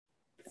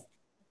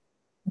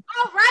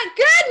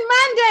Good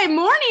Monday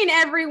morning,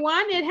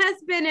 everyone. It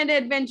has been an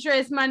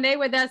adventurous Monday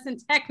with us in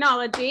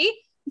technology.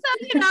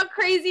 So,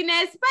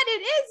 craziness, but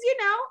it is,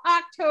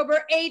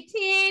 October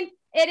 18th.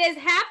 It is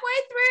halfway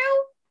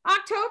through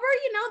October,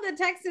 the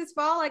Texas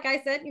fall. Like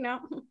I said,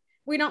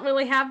 we don't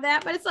really have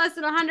that, but it's less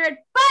than 100.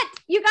 But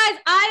you guys,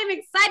 I am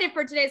excited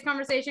for today's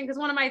conversation because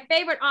one of my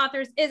favorite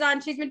authors is on.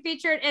 She's been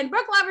featured in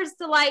Book Lovers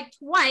Delight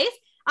twice.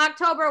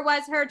 October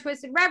was her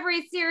Twisted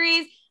Reverie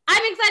series.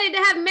 I'm excited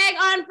to have Meg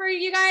on for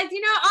you guys.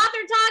 Author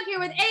talk here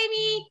with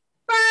Amy,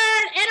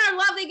 Fern, and our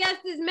lovely guest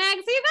is Meg.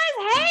 So you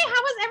guys, hey,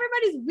 how was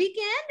everybody's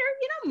weekend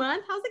or,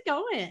 month? How's it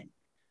going?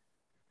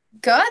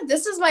 Good.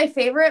 This is my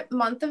favorite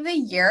month of the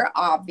year,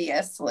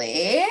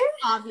 obviously.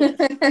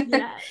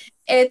 Yes.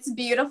 It's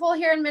beautiful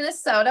here in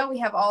Minnesota. We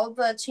have all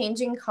the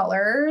changing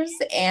colors,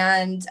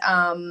 and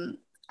I'm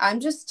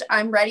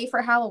ready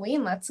for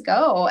Halloween. Let's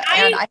go.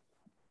 And I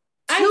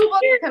two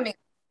books coming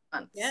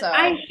month, so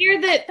I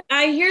hear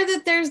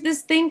that there's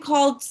this thing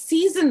called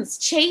seasons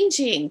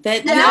changing.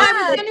 That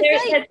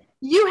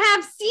you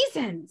have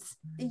seasons.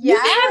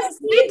 Yes,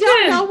 we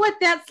don't know what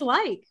that's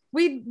like.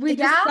 We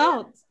just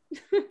don't.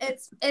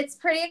 It's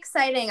pretty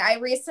exciting. I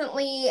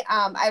recently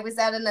I was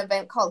at an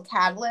event called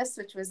Catalyst,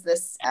 which was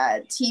this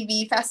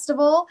TV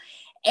festival,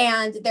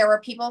 and there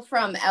were people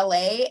from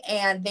LA,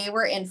 and they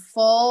were in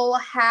full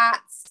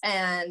hats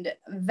and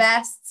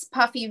vests,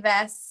 puffy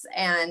vests,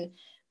 and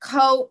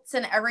coats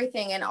and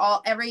everything, and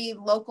every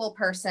local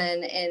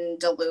person in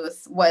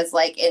Duluth was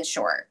like in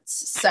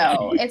shorts.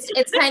 So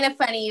it's kind of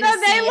funny to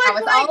see how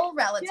it's all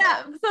relative.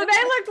 Yeah, so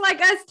they looked like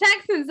us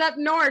Texans up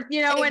north,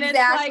 when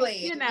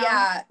exactly. it's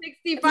like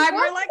 65.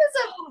 We're like,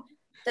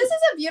 this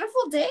is a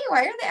beautiful day.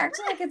 Why are they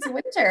acting like it's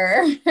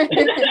winter?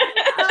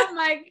 Oh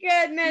my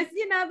goodness.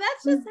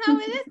 That's just how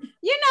it is.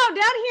 Down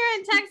here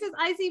in Texas,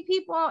 I see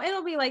people,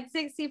 it'll be like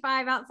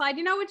 65 outside,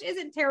 which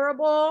isn't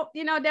terrible.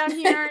 Down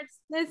here,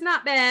 it's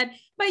not bad.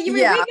 But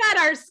we got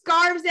our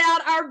scarves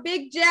out, our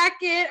big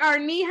jacket, our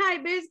knee-high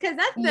boots, because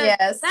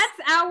that's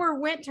our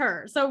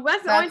winter. So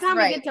that's the only time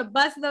we get to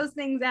bust those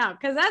things out.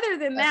 Because other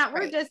than that,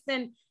 we're just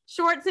in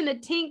shorts and a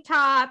tank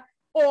top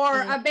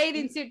or a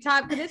bathing suit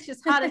top, because it's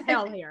just hot as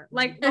hell here,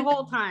 like the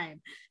whole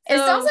time. So, it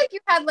sounds like you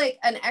had like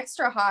an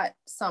extra hot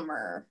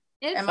summer.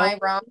 Am I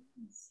wrong?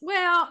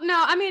 Well,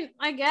 no,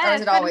 I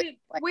guess.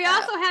 We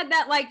also had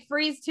that like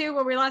freeze too,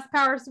 where we lost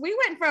power. So we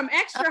went from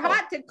extra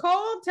hot to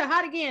cold to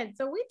hot again.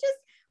 So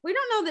we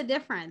don't know the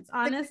difference.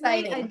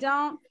 Honestly, I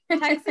don't.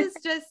 Texas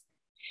just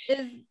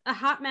is a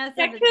hot mess.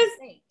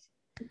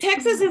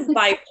 Texas is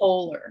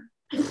bipolar.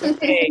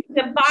 Okay,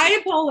 the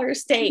bipolar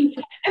state.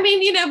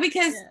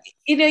 Because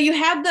you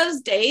have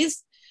those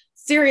days,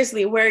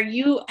 seriously, where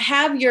you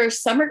have your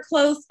summer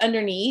clothes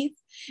underneath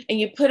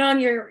and you put on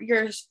your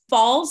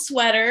fall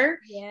sweater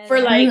for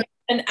like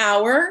an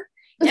hour,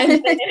 and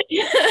then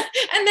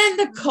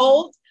the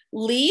cold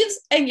leaves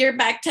and you're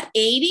back to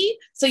 80,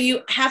 so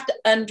you have to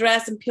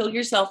undress and peel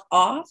yourself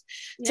off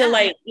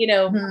to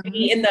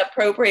be in the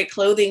appropriate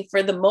clothing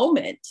for the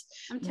moment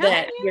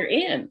that you're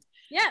in.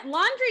 Yeah,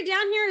 laundry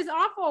down here is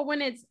awful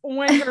when it's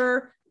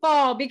winter,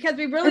 fall, because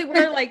we really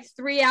wear like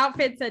 3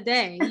 outfits a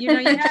day. You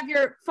have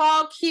your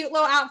fall cute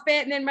little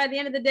outfit, and then by the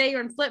end of the day,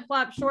 you're in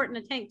flip-flop, short, and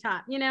a tank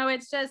top.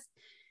 It's just,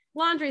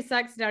 laundry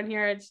sucks down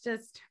here. It's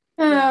just,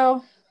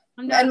 and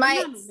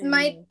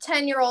my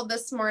 10-year-old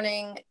this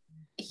morning,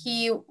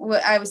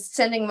 I was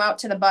sending him out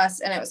to the bus,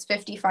 and it was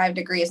 55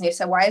 degrees, and he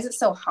said, "Why is it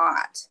so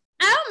hot?"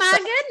 Oh my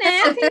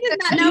goodness, he does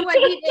not know what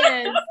he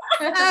is.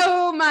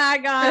 Oh my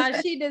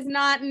gosh, he does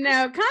not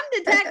know. Come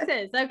to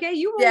Texas, okay?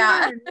 You will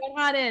learn what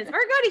hot is. Or go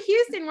to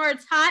Houston, where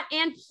it's hot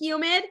and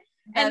humid,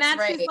 and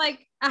that's just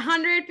like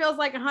 100 feels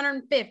like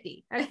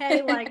 150,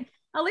 okay? Like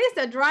at least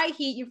a dry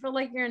heat, you feel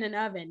like you're in an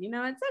oven.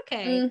 It's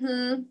okay.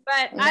 Mm-hmm.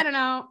 But I don't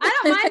know. I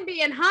don't mind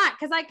being hot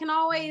because I can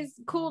always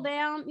cool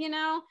down,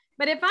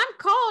 But if I'm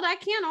cold, I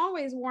can't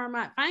always warm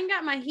up. If I ain't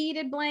got my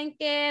heated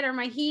blanket or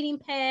my heating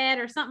pad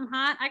or something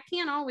hot, I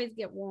can't always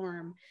get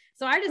warm.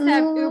 So I just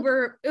have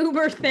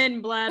uber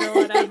thin blood or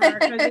whatever,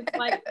 because it's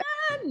like,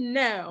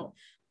 no.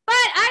 But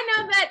I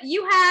know that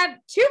you have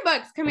 2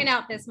 books coming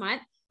out this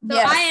month. So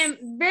I am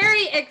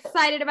very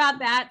excited about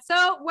that.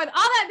 So with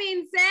all that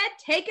being said,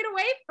 take it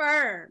away,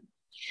 Fern.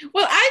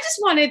 Well, I just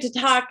wanted to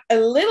talk a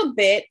little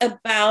bit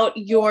about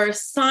your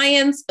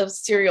science of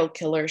serial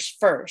killers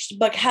first,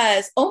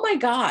 because, oh my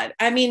God,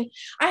 I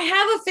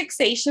have a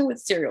fixation with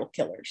serial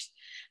killers.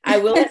 I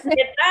will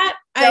admit that.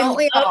 Don't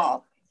we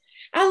all?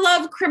 I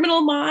love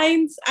Criminal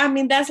Minds.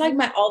 That's like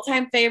my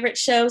all-time favorite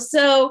show.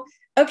 So,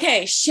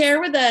 okay, share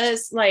with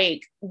us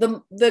like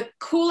the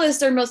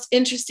coolest or most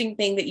interesting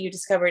thing that you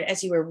discovered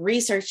as you were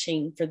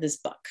researching for this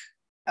book.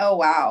 Oh,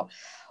 wow.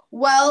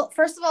 Well,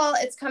 first of all,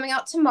 it's coming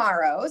out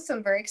tomorrow, so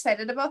I'm very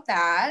excited about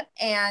that.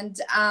 And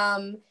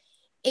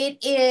it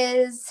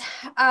is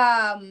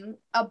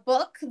a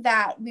book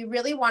that we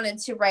really wanted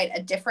to write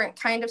a different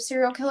kind of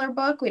serial killer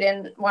book. We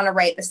didn't want to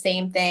write the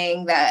same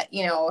thing that,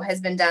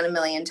 has been done a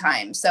million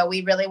times. So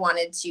we really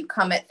wanted to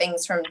come at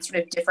things from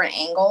sort of different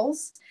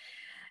angles.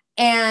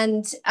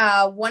 And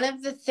one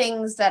of the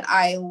things that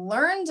I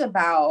learned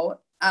about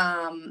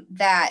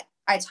that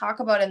I talk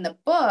about in the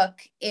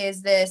book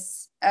is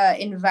this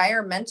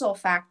environmental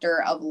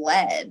factor of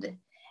lead,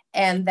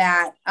 and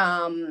that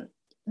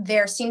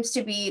there seems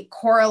to be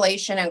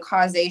correlation and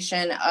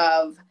causation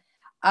of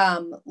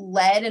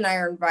lead in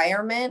our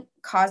environment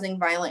causing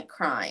violent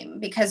crime.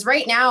 Because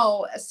right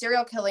now,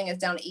 serial killing is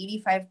down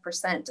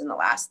 85% in the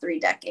last 3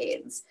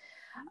 decades.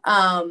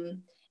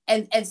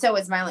 And so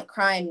is violent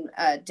crime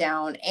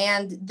down.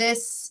 And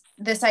this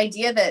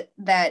idea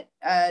that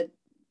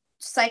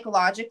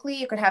psychologically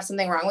you could have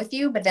something wrong with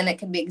you, but then it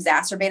can be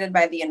exacerbated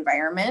by the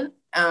environment.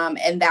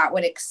 And that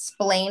would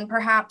explain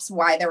perhaps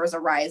why there was a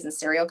rise in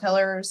serial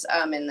killers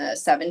in the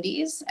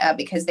 70s,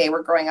 because they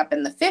were growing up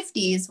in the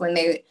 50s when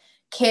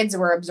kids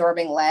were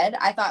absorbing lead.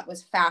 I thought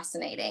was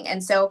fascinating.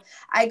 And so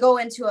I go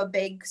into a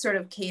big sort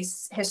of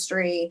case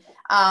history,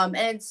 and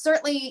it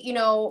certainly,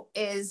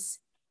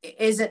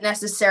 isn't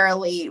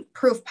necessarily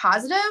proof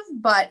positive,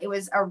 but it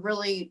was a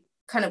really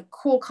kind of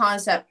cool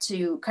concept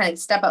to kind of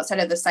step outside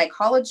of the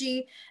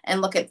psychology and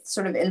look at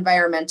sort of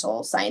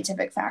environmental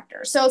scientific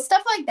factors. So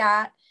stuff like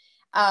that.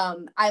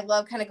 I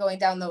love kind of going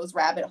down those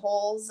rabbit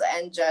holes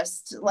and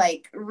just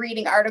like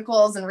reading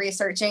articles and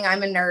researching.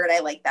 I'm a nerd. I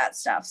like that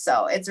stuff.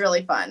 So it's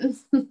really fun.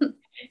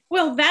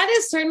 Well, that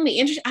is certainly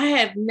interesting. I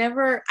had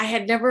never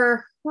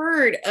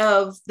heard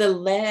of the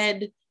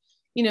lead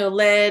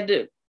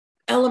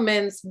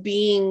elements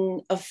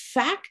being a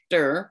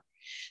factor.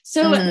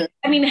 So,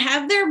 I mean,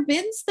 have there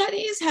been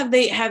studies? Have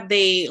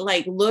they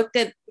like looked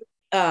at,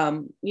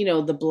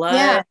 the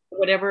blood,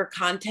 whatever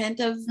content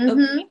of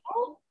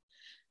people?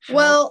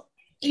 Well,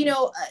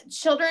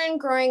 children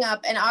growing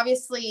up, and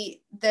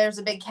obviously there's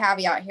a big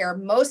caveat here.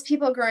 Most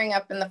people growing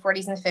up in the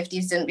 40s and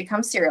 50s didn't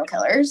become serial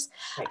killers.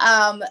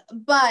 Right.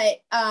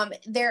 But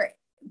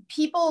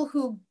people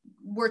who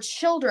were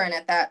children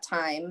at that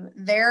time,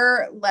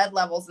 their lead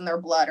levels in their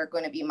blood are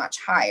going to be much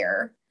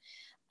higher.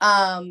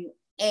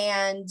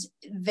 And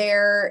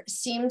there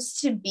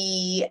seems to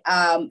be,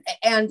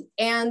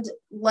 and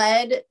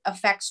lead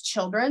affects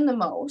children the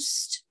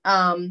most.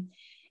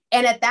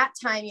 And at that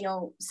time,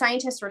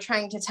 scientists were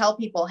trying to tell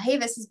people, hey,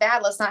 this is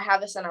bad. Let's not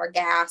have this in our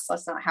gas.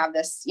 Let's not have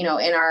this, in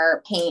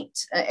our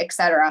paint, et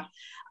cetera.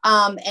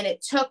 And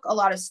it took a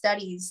lot of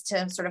studies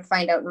to sort of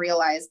find out and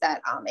realize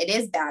that it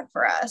is bad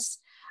for us.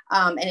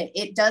 And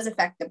it does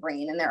affect the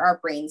brain, and there are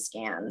brain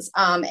scans.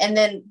 And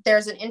then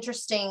there's an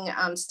interesting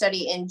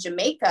study in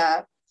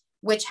Jamaica,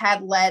 which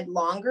had lead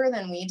longer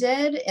than we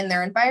did in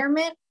their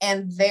environment,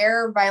 and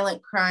their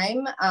violent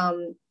crime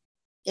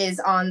is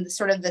on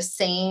sort of the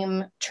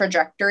same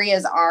trajectory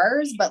as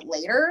ours, but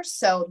later.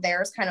 So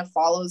theirs kind of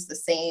follows the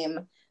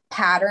same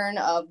pattern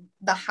of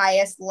the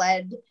highest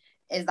lead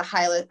is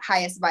the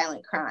highest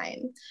violent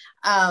crime.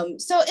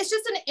 So it's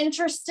just an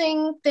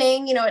interesting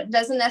thing. It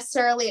doesn't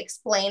necessarily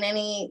explain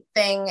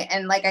anything.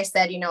 And like I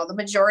said, the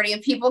majority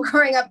of people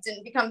growing up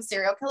didn't become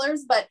serial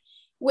killers, but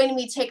when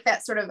we take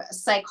that sort of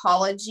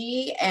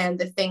psychology and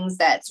the things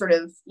that sort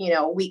of,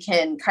 we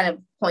can kind of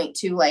point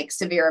to, like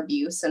severe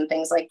abuse and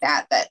things like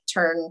that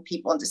turn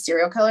people into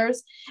serial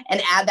killers,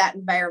 and add that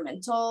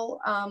environmental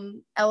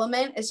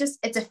element,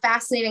 it's a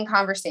fascinating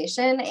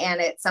conversation. And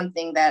it's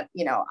something that,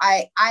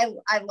 I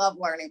love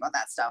learning about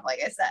that stuff, like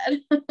I said.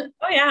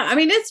 Oh yeah. I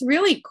mean, it's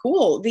really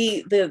cool.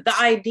 The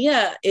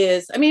idea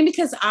is, I mean,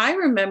 because I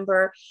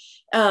remember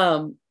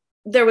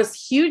there was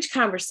huge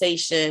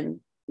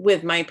conversation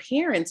with my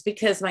parents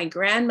because my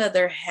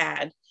grandmother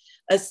had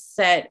a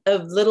set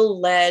of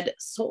little lead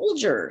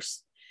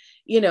soldiers,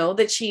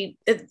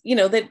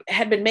 that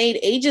had been made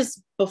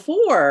ages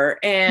before.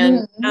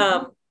 And,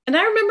 and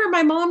I remember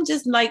my mom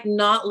just like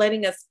not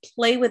letting us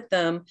play with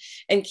them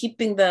and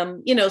keeping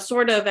them,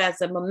 sort of as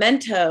a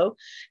memento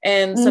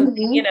and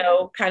something,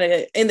 kind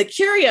of in the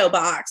curio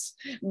box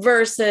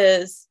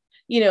versus,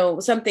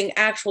 something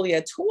actually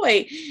a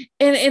toy.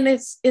 And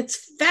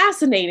it's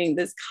fascinating,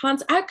 this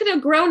concept. I could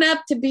have grown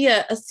up to be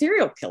a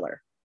serial killer.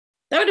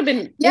 That would have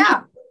been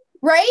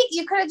right.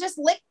 You could have just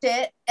licked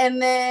it, and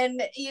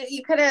then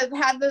you could have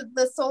had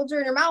the soldier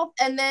in your mouth,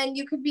 and then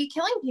you could be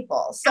killing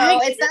people. So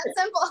it's that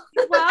simple.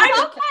 Well,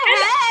 okay.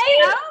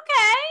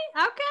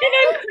 And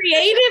I'm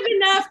creative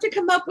enough to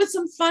come up with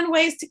some fun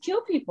ways to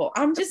kill people.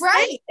 I'm just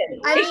right.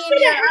 saying. I mean,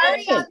 you're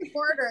already on the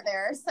border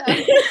there, so.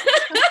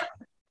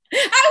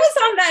 I was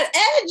on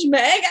that edge,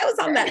 Meg. I was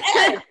on that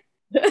edge.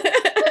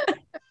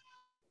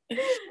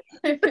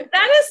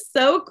 That is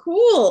so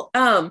cool.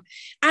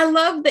 I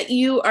love that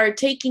you are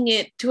taking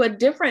it to a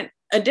different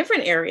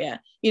area,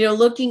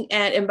 looking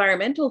at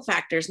environmental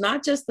factors,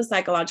 not just the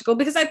psychological,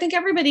 because I think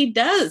everybody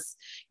does.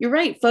 You're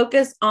right.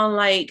 Focus on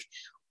like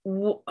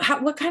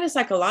what kind of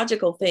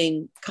psychological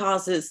thing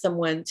causes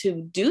someone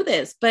to do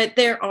this. But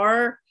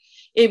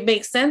it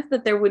makes sense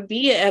that there would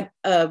be an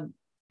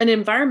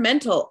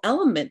environmental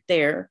element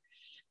there,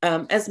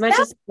 as much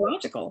as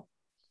psychological.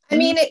 I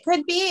mean, it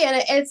could be,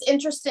 and it's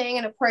interesting.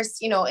 And of course,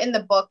 in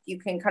the book, you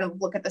can kind of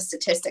look at the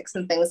statistics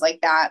and things like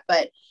that.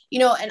 But,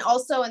 and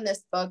also in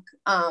this book,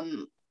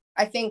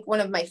 I think one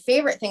of my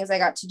favorite things I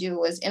got to do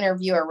was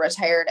interview a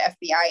retired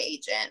FBI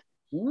agent.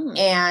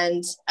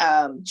 And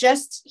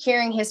just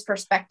hearing his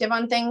perspective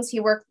on things.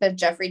 He worked the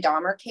Jeffrey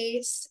Dahmer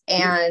case,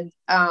 and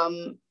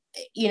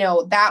you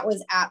know, that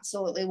was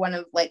absolutely one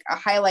of like a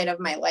highlight of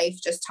my life,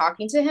 just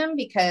talking to him,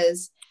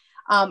 because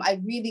I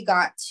really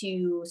got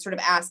to sort of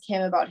ask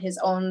him about his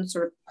own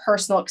sort of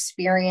personal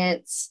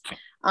experience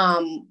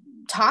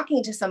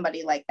talking to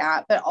somebody like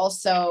that, but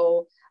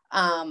also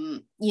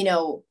you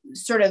know,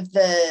 sort of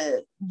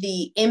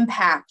the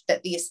impact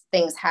that these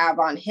things have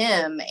on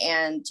him,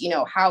 and, you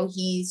know, how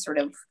he sort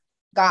of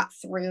got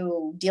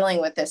through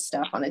dealing with this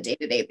stuff on a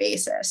day-to-day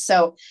basis.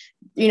 So,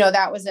 you know,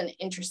 that was an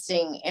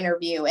interesting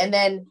interview. And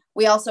then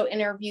we also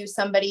interviewed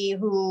somebody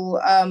who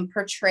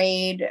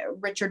portrayed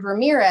Richard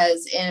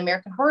Ramirez in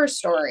American Horror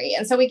Story.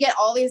 And so we get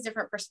all these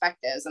different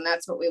perspectives, and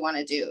that's what we want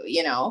to do,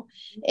 you know,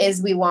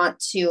 is we want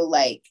to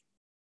like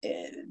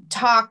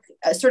talk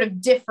sort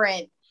of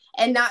different,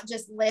 and not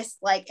just list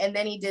like, and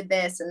then he did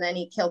this, and then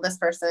he killed this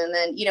person. And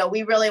then, you know,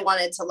 we really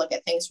wanted to look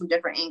at things from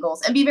different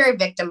angles and be very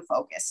victim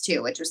focused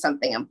too, which was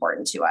something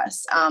important to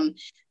us.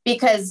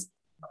 Because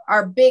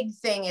our big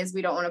thing is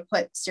we don't want to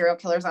put serial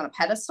killers on a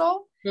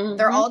pedestal.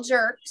 They're all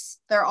jerks.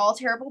 They're all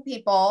terrible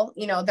people.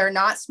 You know, they're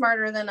not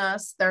smarter than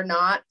us. They're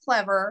not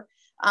clever.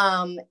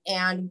 And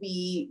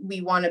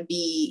we want to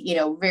be, you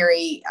know,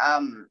 very,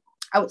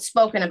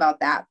 outspoken about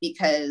that,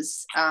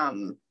 because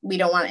we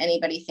don't want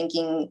anybody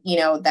thinking, you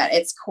know, that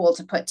it's cool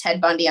to put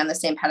Ted Bundy on the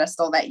same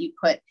pedestal that you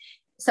put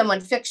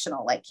someone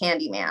fictional like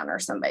Candyman or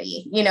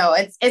somebody. You know,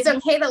 it's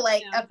okay to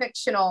like a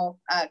fictional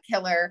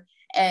killer,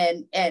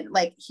 and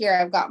like here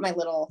I've got my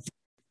little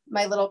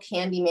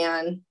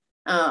Candyman.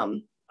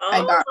 I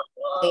got,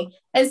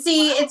 and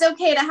see, it's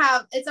okay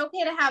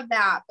to have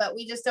that, but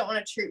we just don't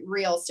want to treat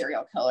real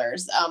serial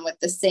killers with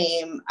the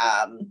same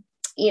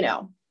you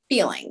know,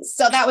 feelings.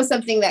 So that was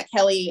something that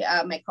Kelly,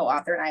 my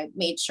co-author, and I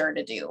made sure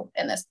to do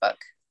in this book.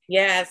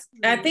 Yes,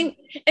 I think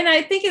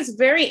it's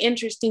very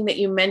interesting that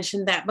you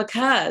mentioned that,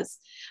 because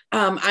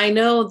I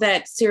know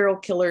that serial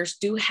killers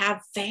do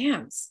have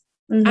fans.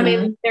 I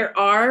mean, there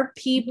are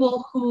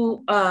people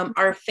who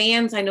are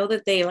fans. I know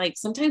that they like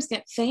sometimes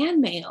get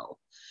fan mail.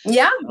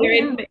 Yeah.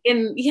 And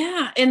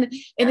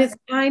it's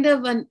kind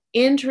of an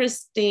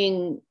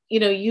interesting, you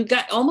know, you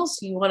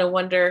want to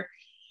wonder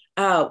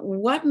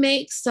what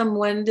makes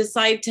someone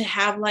decide to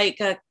have like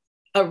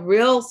a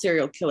real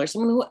serial killer,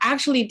 someone who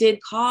actually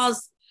did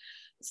cause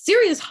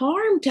serious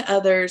harm to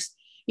others,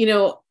 you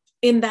know,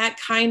 in that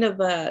kind of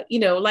a, you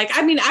know, like,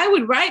 I mean, I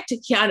would write to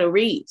Keanu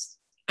Reeves.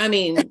 I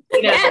mean,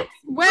 you know, yes.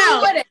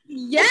 Well,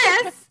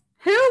 yes,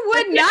 who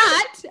would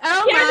not?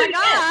 Oh my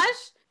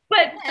gosh.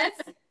 But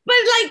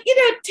like, you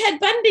know, Ted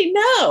Bundy,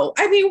 no.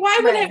 I mean, why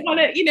would I want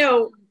to, you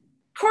know,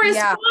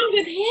 correspond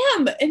with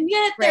him? And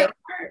yet there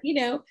are, you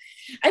know,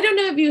 I don't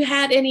know if you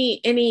had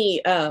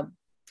any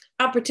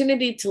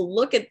opportunity to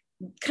look at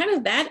kind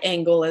of that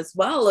angle as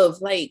well,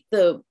 of like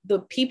the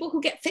people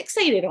who get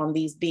fixated on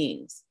these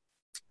beings.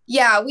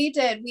 Yeah, we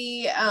did.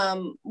 We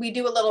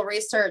do a little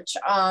research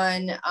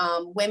on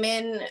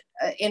women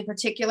in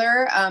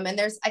particular. And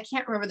I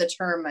can't remember the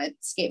term, it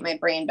escaped my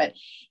brain, but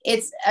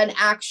it's an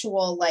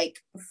actual like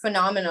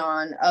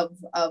phenomenon of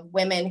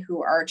women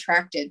who are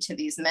attracted to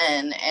these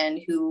men, and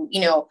who,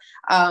 you know,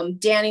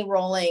 Danny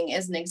Rolling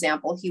is an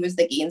example. He was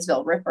the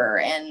Gainesville Ripper,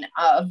 and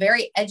a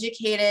very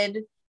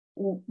educated,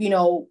 you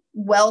know,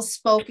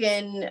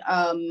 well-spoken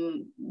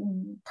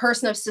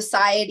person of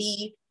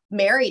society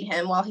married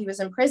him while he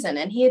was in prison,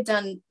 and he had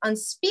done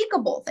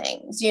unspeakable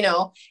things, you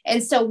know.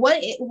 And so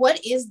what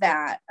is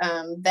that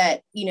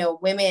that, you know,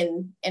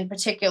 women in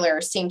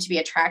particular seem to be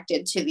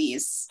attracted to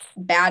these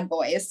bad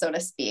boys, so to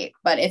speak,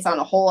 but it's on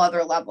a whole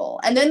other level.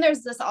 And then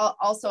there's this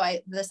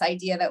this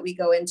idea that we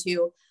go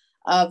into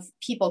of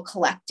people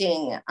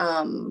collecting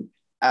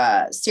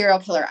serial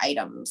killer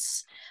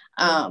items.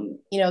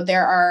 You know,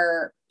 there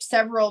are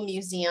several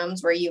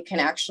museums where you can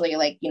actually,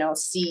 like, you know,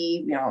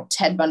 see, you know,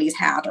 Ted Bundy's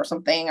hat or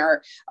something,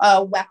 or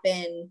a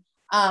weapon.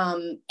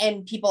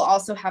 And people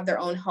also have their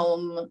own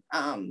home,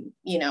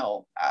 you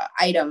know,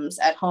 items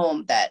at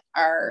home that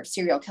are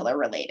serial killer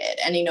related.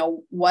 And, you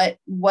know, what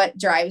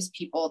drives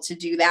people to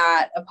do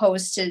that,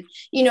 opposed to,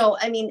 you know,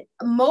 I mean,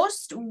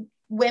 most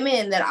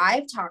women that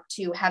I've talked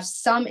to have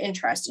some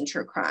interest in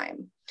true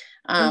crime.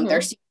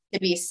 There seems to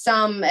be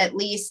some, at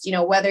least, you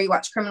know, whether you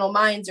watch Criminal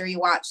Minds or you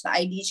watch the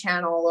ID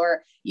channel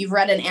or you've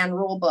read an Anne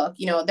Rule book,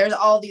 you know, there's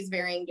all these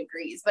varying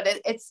degrees, but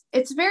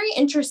it's very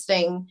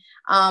interesting.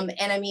 And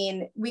I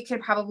mean, we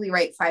could probably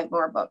write 5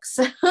 more books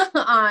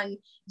on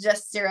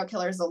just serial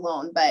killers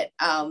alone, but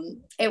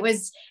it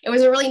was a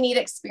really neat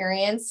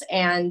experience.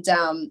 And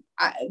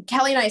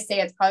Kelly and I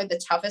say it's probably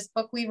the toughest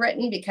book we've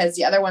written, because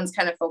the other ones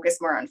kind of focus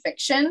more on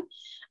fiction,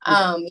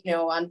 you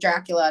know, on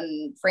Dracula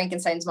and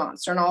Frankenstein's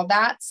monster and all of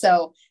that.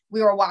 So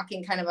we were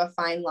walking kind of a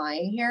fine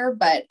line here,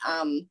 but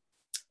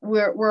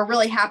we're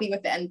really happy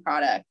with the end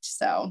product.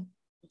 So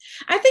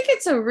I think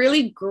it's a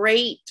really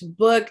great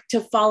book to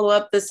follow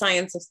up the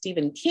Science of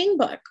Stephen King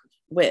book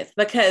with,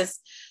 because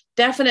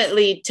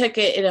definitely took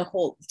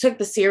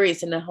the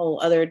series in a whole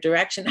other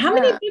direction. How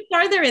many books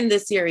are there in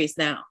this series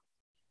now?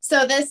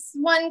 So this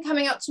one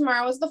coming out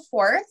tomorrow is the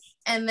 4th.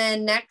 And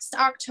then next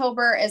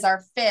October is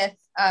our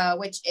 5th,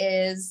 which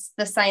is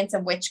The Science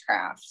of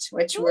Witchcraft,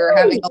 which we're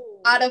having a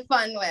lot of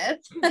fun with.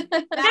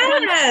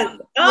 Yes.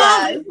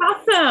 Oh,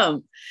 that's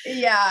awesome.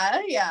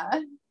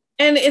 Yeah.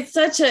 And it's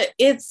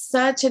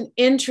such an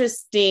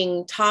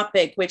interesting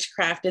topic,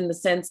 witchcraft, in the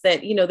sense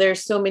that,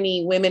 there's so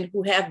many women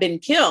who have been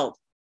killed.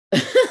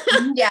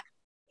 Yeah.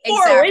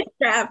 For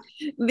witchcraft,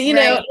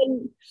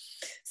 and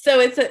so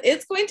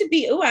it's going to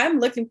be, I'm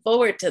looking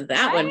forward to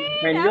that one.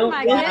 Oh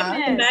my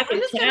goodness. I'm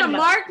just going to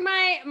mark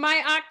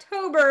my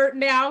October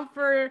now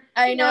for,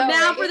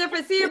 for the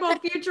foreseeable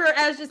future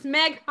as just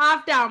Meg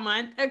Hafdahl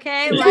month.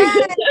 Okay.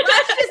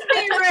 Let's just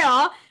be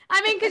real.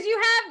 I mean, because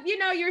you have,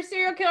 your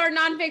serial killer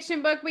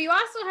nonfiction book, but you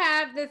also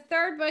have the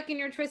 3rd book in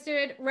your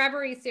Twisted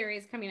Reverie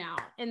series coming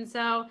out. And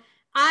so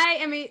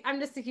I'm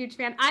just a huge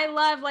fan. I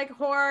love like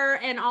horror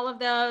and all of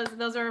those.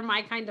 Those are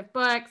my kind of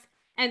books.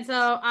 And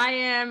so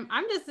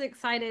I'm just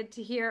excited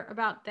to hear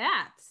about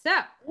that. So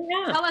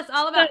tell us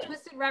all about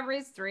Twisted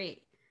Reveries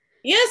 3.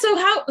 Yeah.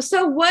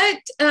 So what,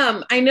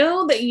 I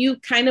know that you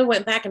kind of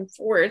went back and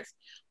forth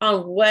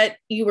on what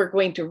you were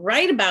going to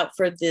write about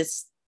for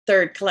this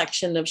 3rd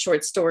collection of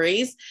short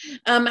stories.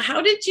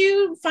 How did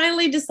you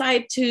finally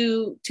decide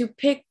to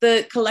pick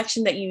the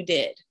collection that you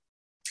did?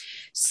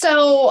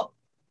 So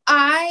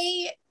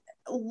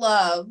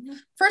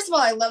first of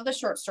all, I love the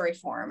short story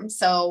form.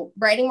 So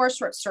writing more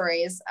short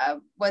stories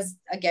was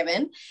a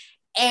given.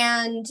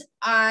 And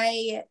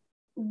I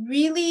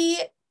really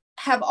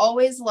have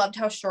always loved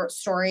how short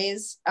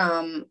stories,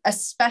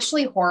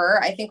 especially horror,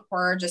 I think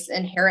horror just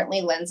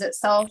inherently lends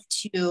itself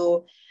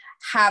to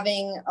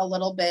having a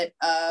little bit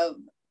of,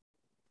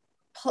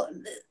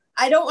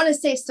 I don't want to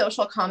say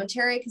social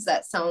commentary because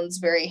that sounds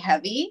very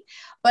heavy,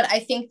 but I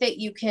think that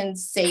you can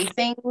say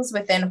things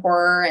within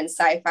horror and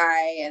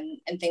sci-fi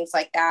and things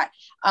like that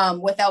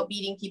without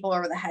beating people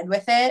over the head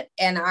with it.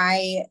 And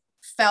I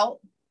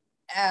felt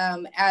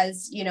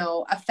as,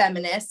 a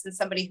feminist and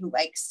somebody who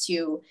likes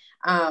to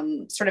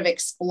sort of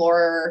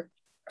explore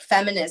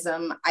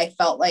feminism, I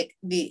felt like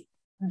the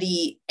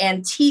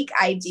antique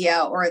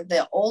idea or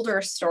the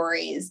older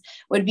stories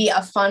would be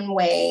a fun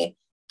way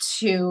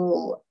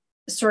to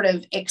sort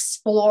of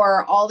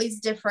explore all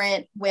these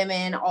different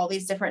women, all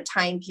these different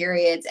time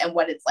periods, and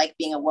what it's like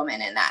being a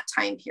woman in that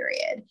time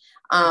period.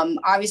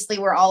 Obviously,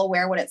 we're all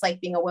aware what it's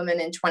like being a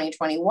woman in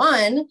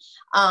 2021,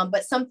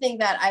 but something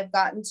that I've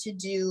gotten to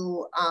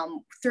do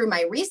through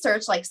my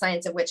research, like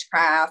Science of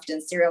Witchcraft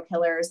and serial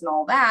killers and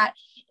all that,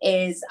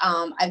 is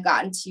I've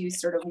gotten to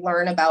sort of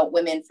learn about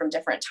women from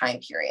different time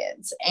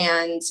periods.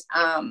 And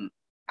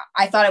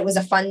I thought it was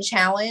a fun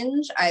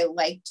challenge. I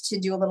liked to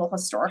do a little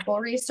historical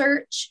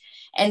research.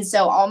 And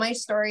so all my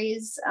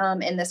stories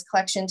in this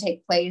collection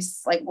take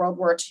place like World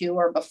War II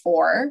or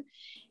before.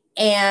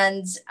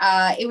 And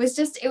it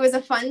was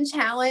a fun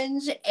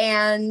challenge.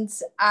 And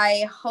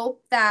I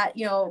hope that,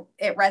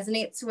 it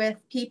resonates with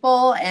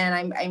people,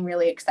 and I'm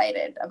really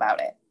excited about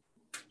it.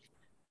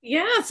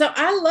 Yeah. So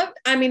I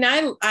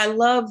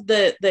love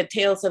the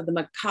Tales of the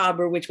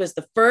Macabre, which was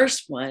the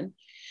first one.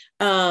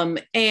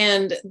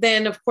 And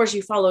then of course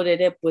you followed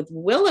it up with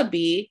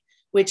Willoughby,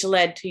 which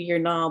led to your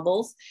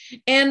novels.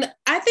 And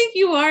I think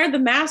you are the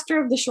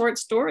master of the short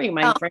story,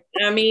 my friend.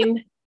 I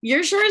mean,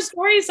 your short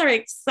stories are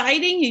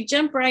exciting. You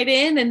jump right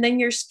in, and then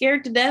you're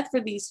scared to death for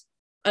these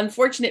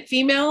unfortunate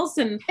females,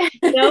 and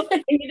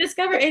and you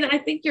discover, and I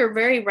think you're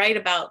very right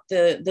about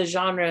the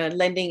genre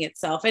lending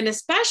itself, and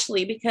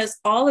especially because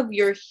all of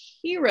your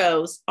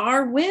heroes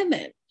are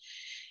women.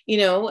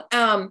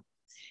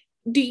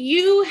 Do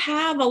you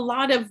have a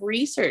lot of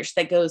research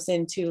that goes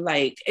into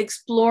like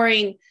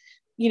exploring,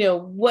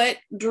 what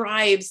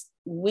drives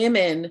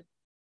women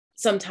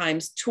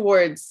sometimes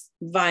towards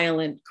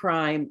violent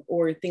crime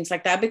or things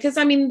like that? Because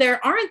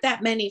there aren't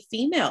that many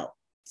female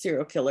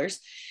serial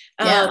killers.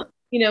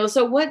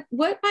 So what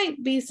might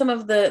be some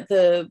of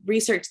the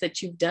research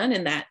that you've done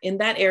in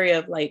that area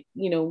of like,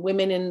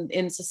 women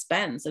in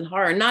suspense and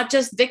horror, not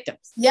just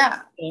victims?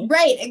 Yeah,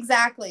 right.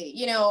 Exactly.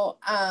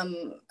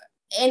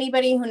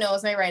 Anybody who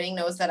knows my writing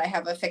knows that I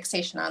have a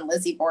fixation on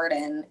Lizzie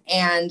Borden.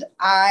 And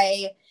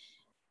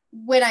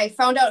when I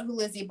found out who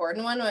Lizzie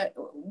Borden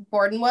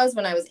was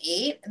when I was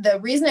 8,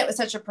 the reason it was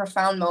such a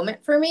profound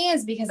moment for me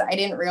is because I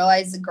didn't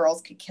realize the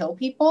girls could kill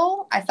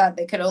people. I thought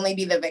they could only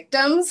be the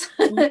victims.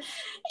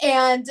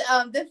 And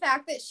the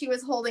fact that she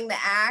was holding the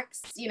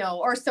axe,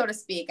 or so to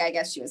speak, I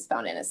guess she was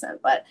found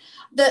innocent, but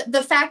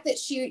the fact that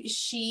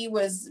she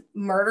was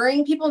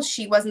murdering people,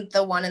 she wasn't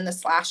the one in the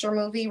slasher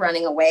movie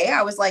running away.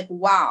 I was like,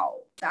 wow,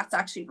 that's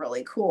actually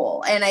really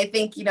cool. And I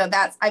think,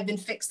 I've been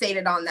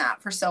fixated on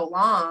that for so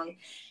long.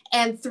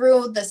 And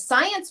through the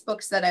science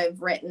books that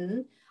I've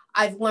written,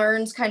 I've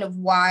learned kind of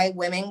why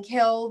women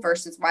kill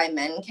versus why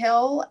men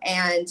kill.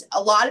 And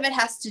a lot of it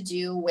has to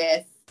do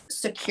with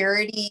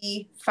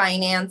security,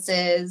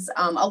 finances.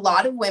 A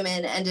lot of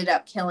women ended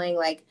up killing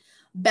like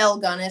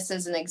Belle Gunness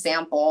as an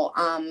example,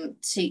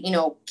 to, you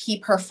know,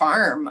 keep her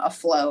farm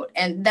afloat.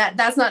 And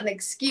that's not an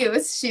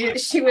excuse.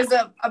 She was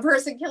a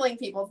person killing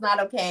people. It's not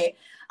okay.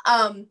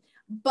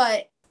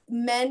 But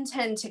men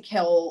tend to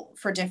kill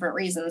for different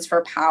reasons,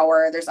 for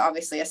power. There's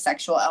obviously a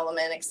sexual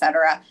element,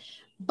 etc.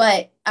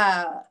 But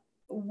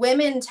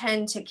women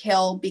tend to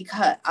kill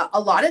because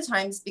a lot of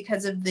times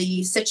because of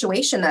the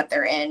situation that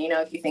they're in. You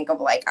know, if you think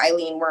of like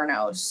Eileen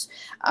Wuornos,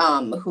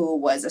 who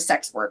was a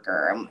sex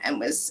worker and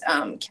was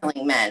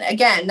killing men.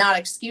 Again, not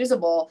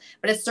excusable,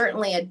 but it's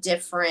certainly a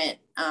different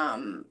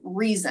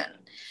reason.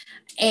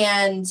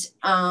 And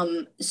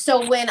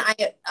so when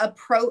I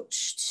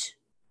approached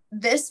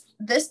this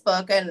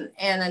book and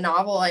a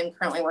novel I'm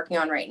currently working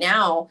on right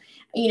now,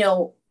 you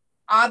know,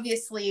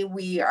 obviously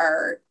we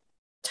are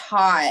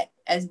taught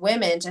as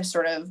women to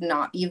sort of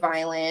not be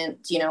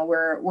violent. You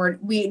know,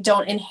 we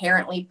don't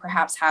inherently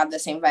perhaps have the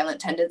same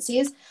violent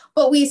tendencies,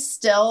 but we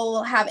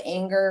still have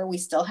anger, we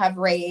still have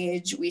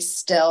rage, we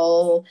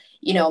still,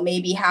 you know,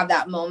 maybe have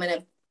that moment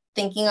of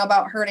thinking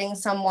about hurting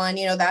someone.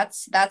 You know,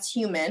 that's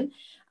human.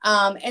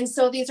 And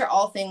so these are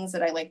all things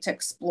that I like to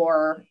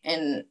explore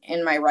in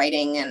my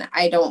writing. And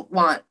I don't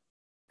want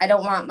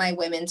my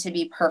women to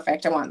be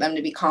perfect. I want them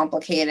to be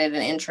complicated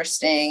and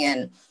interesting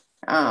and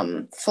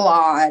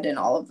flawed and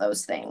all of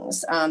those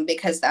things,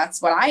 because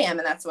that's what I am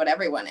and that's what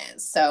everyone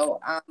is.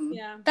 So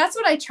that's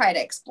what I try to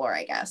explore,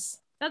 I guess.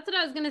 That's what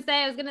I was gonna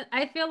say.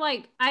 I feel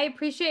like I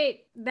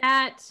appreciate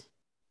that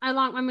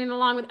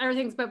along with other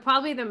things, but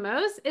probably the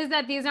most is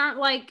that these aren't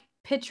like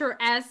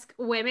picturesque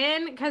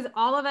women, because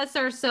all of us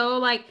are so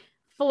like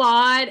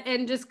flawed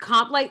and just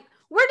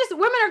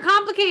women are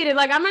complicated.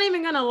 Like, I'm not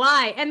even gonna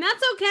lie, and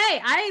that's okay.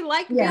 I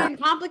like being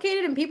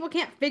complicated, and people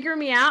can't figure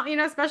me out. You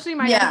know, especially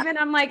my husband.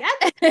 I'm like,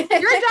 your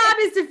job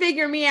is to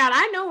figure me out.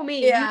 I know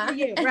me,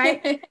 you,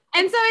 right?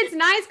 And so it's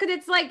nice because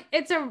it's like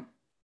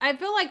I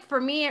feel like for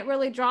me, it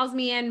really draws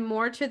me in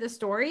more to the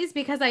stories,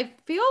 because I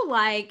feel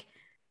like,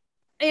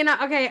 you know,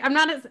 I'm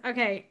not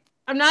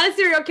a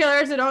serial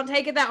killer, so don't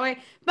take it that way.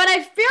 But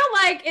I feel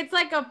like it's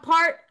like a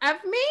part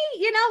of me,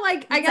 you know,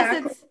 like I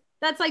guess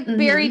that's like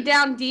buried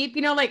down deep,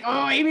 you know, like,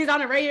 oh, Amy's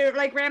on a regular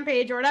like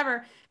rampage or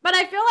whatever. But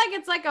I feel like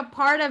it's like a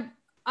part of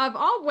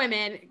all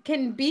women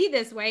can be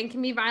this way and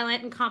can be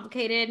violent and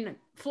complicated and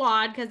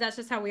flawed, because that's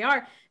just how we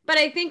are. But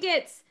I think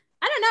I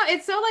don't know,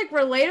 it's so like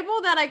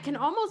relatable that I can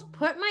almost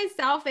put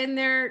myself in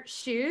their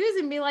shoes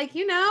and be like,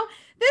 you know,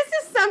 this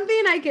is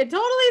something I could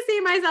totally see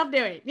myself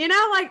doing, you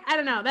know, like, I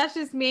don't know. That's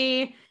just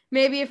me.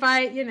 Maybe if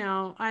I, you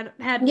know, I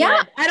had,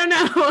 I don't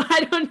know.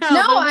 I don't know.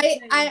 No,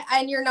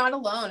 and you're not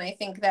alone. I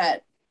think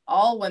that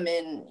all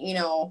women, you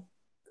know,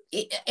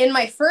 in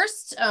my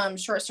first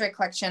short story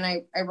collection,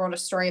 I wrote a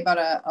story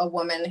about a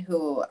woman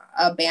who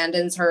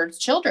abandons her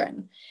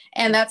children,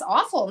 and that's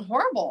awful and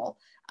horrible.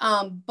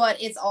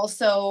 But it's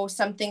also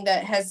something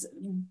that has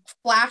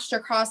flashed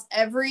across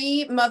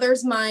every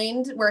mother's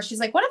mind, where she's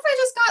like, what if I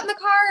just got in the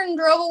car and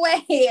drove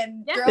away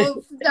and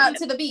drove out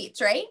to the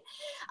beach, right?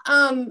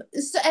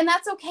 So, and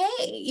that's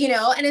okay, you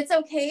know, and it's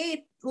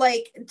okay,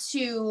 like,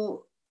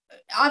 to,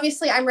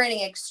 obviously I'm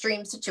writing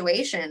extreme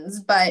situations,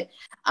 but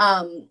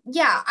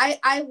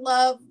I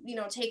love, you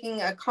know,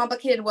 taking a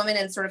complicated woman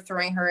and sort of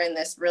throwing her in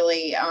this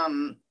really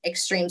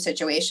extreme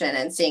situation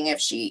and seeing if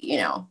she, you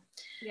know,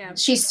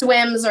 she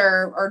swims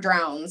or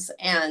drowns.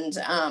 And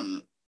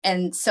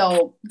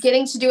so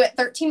getting to do it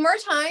 13 more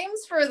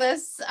times for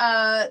this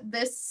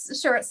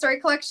short story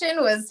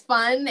collection was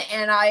fun.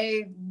 And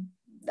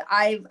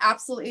I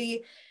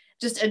absolutely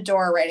just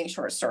adore writing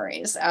short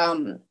stories.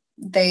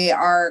 They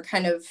are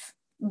kind of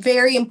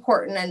very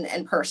important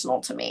and personal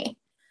to me.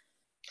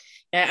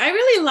 Yeah, I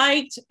really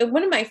liked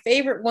one of my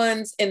favorite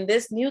ones in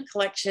this new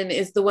collection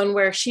is the one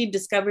where she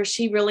discovers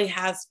she really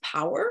has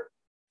power,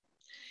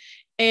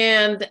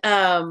 and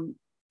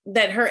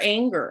that her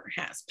anger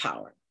has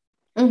power.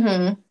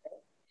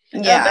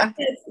 Yeah.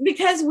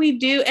 Because we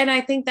do, and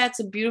I think that's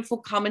a beautiful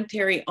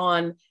commentary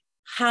on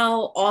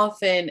how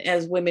often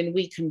as women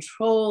we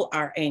control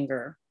our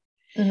anger.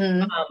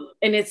 And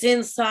it's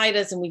inside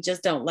us and we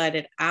just don't let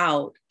it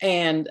out.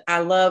 And I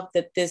love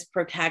that this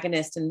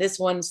protagonist in this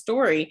one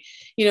story,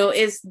 you know,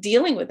 is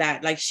dealing with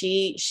that. Like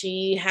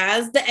she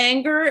has the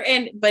anger,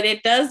 but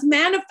it does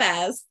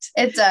manifest.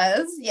 It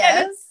does,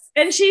 yes.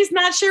 And she's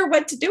not sure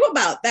what to do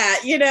about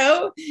that, you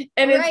know?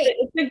 And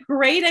it's a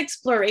great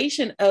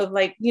exploration of,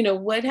 like, you know,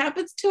 what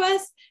happens to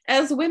us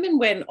as women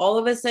when all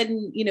of a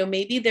sudden, you know,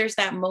 maybe there's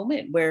that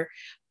moment where,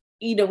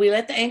 you know, we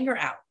let the anger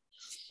out.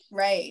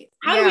 Right.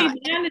 How do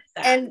we manage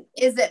that? And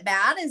is it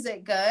bad? Is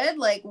it good?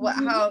 Like,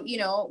 how, you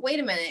know, wait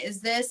a minute,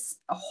 is this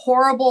a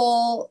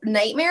horrible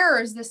nightmare,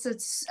 or is this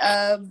is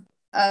this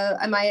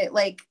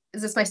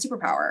my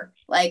superpower?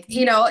 Like,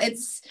 you know,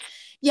 it's,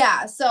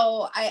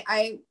 so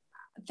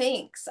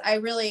thanks. I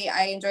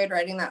enjoyed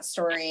writing that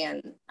story.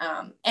 And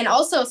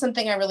also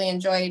something I really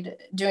enjoyed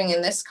doing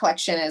in this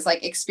collection is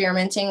like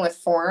experimenting with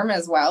form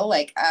as well.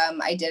 Like,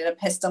 I did an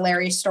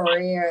epistolary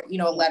story, or, you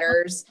know,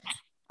 letters.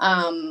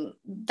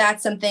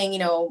 That's something, you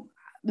know,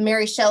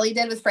 Mary Shelley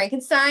did with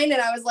Frankenstein.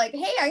 And I was like,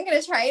 hey, I'm going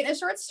to try it in a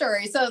short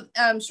story. So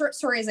short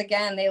stories,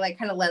 again, they like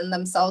kind of lend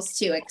themselves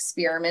to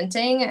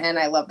experimenting. And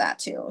I love that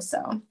too.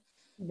 So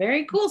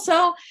very cool.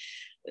 So,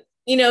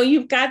 you know,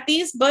 you've got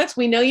these books.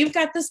 We know you've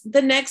got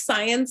the next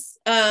science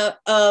of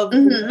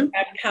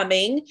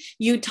coming.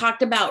 You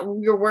talked about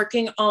you're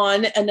working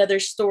on another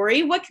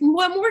story. What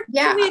more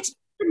can we expect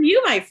from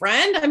you, my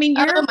friend? I mean,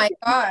 you're oh my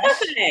gosh.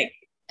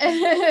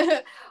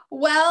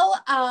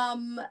 Well,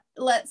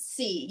 let's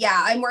see.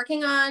 Yeah, I'm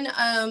working on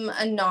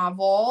a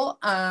novel.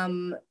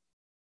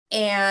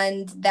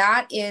 And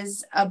that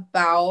is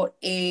about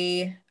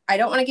I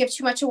don't want to give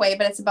too much away,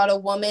 but it's about a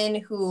woman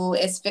who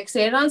is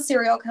fixated on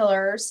serial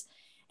killers.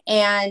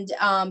 And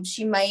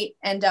she might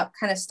end up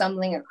kind of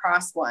stumbling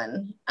across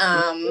one.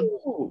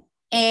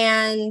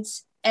 And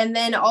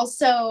then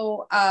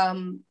also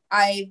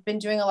I've been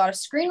doing a lot of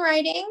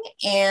screenwriting,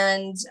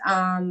 and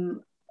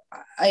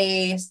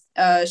a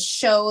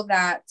show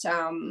that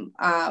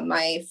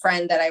my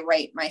friend that I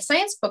write my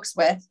science books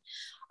with,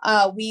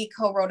 we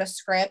co-wrote a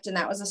script, and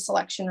that was a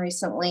selection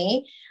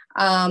recently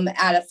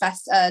at a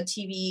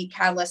TV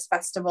Catalyst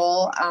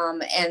Festival.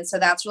 And so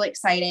that's really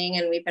exciting.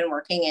 And we've been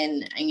working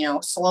in,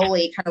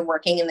 slowly kind of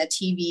working in the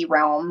TV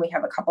realm. We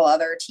have a couple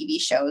other TV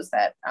shows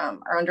that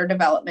are under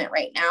development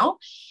right now.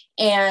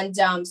 And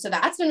so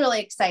that's been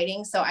really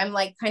exciting. So I'm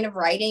like kind of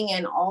writing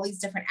in all these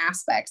different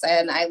aspects.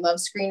 And I love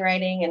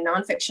screenwriting and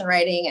nonfiction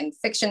writing and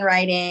fiction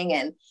writing.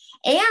 And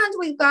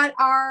we've got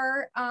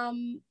our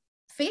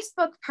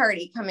Facebook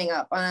party coming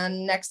up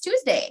on next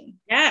Tuesday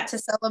to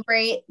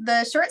celebrate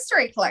the short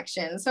story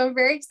collection. So I'm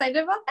very excited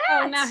about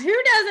that. Oh, now who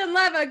doesn't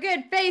love a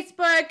good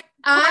Facebook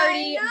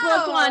party,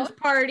 book launch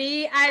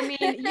party? I mean,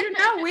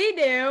 we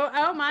do.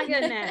 Oh my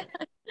goodness.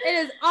 It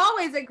is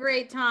always a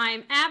great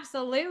time.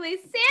 Absolutely.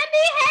 Sandy,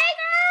 hey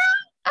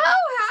girl. Oh,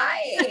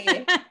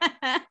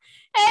 hi.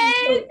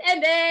 Hey,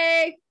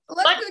 Sandy.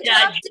 Look,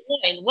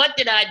 what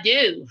did I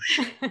do?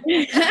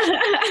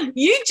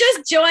 You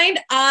just joined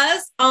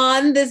us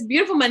on this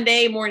beautiful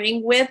Monday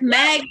morning with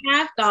Meg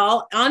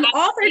Hafdahl on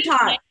Author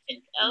Talk.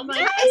 Oh my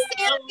Hi,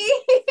 Sandy.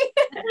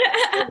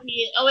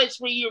 Oh, it's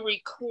where you're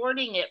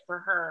recording it for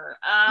her.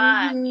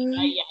 Yeah.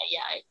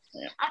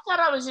 I thought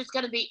I was just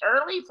going to be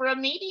early for a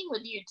meeting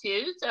with you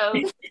two. So,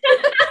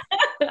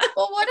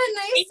 well, what a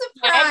nice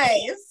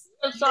surprise.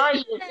 I'm so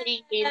sorry you're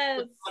seeing me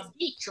with my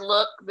beach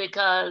look,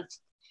 because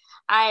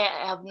I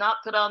have not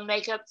put on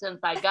makeup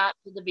since I got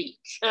to the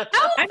beach. Oh,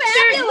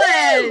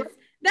 fabulous.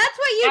 That's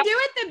what you do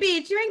at the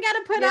beach. You ain't got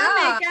to put on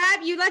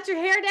makeup. You let your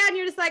hair down.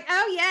 You're just like,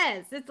 oh,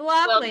 yes, it's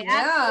lovely.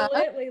 Well,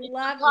 absolutely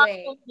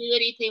lovely. Don't do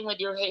anything with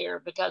your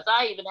hair, because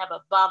I even have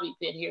a bobby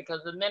pin here,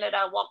 because the minute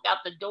I walk out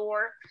the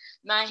door,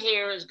 my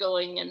hair is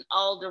going in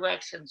all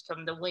directions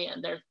from the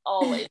wind. There's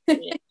always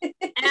wind.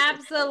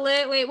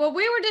 Absolutely. Well,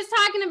 we were just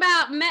talking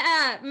about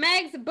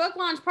Meg's book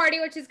launch party,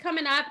 which is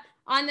coming up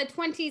on the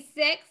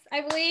 26th,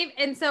 I believe.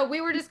 And so we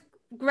were just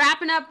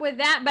wrapping up with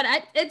that. But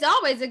it's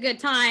always a good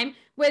time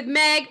with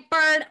Meg,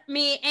 Bird,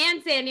 me,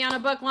 and Sandy on a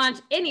book launch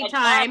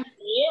anytime.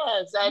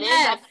 Yes, that is.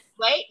 I can't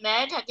wait,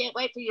 Meg. I can't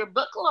wait for your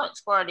book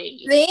launch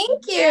party.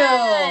 Thank you.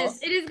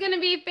 Yes, it is going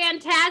to be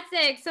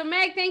fantastic. So,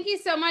 Meg, thank you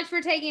so much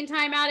for taking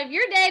time out of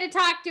your day to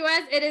talk to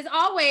us. It is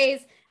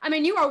always, I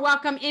mean, you are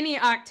welcome any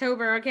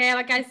October, okay?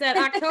 Like I said,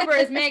 October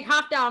is Meg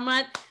Hafdahl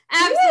month.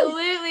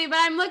 Absolutely. But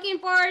I'm looking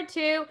forward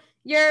to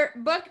your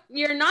book,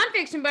 your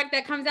nonfiction book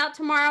that comes out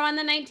tomorrow on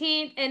the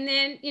 19th, and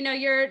then,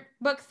 your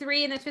book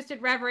 3 in the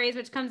Twisted Reveries,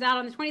 which comes out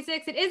on the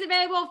 26th. It is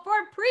available for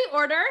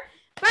pre-order,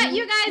 but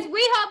you guys,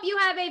 we hope you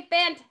have a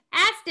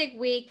fantastic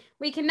week.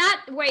 We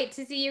cannot wait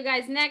to see you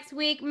guys next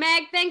week.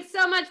 Meg, thanks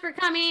so much for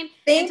coming.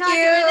 Thank you.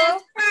 With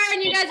us.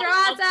 Fern, you guys are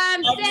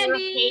awesome.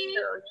 Sandy.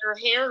 Your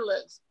hair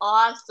looks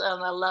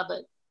awesome. I love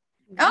it.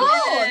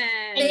 Oh, yes.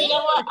 And you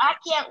know what? I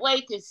can't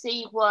wait to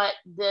see what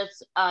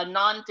this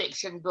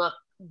nonfiction book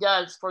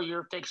does for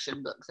your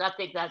fiction books. I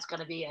think that's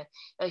going to be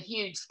a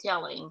huge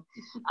telling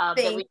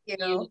that we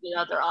can use with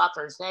other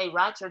authors. Hey,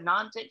 write your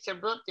nonfiction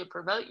book to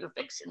promote your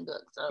fiction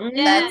book. So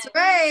that's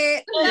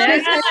right.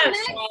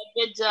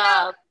 Good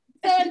job.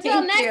 So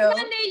until next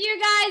Monday,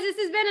 you guys, this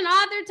has been an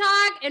Author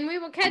Talk, and we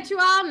will catch you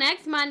all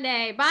next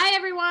Monday. Bye,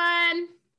 everyone.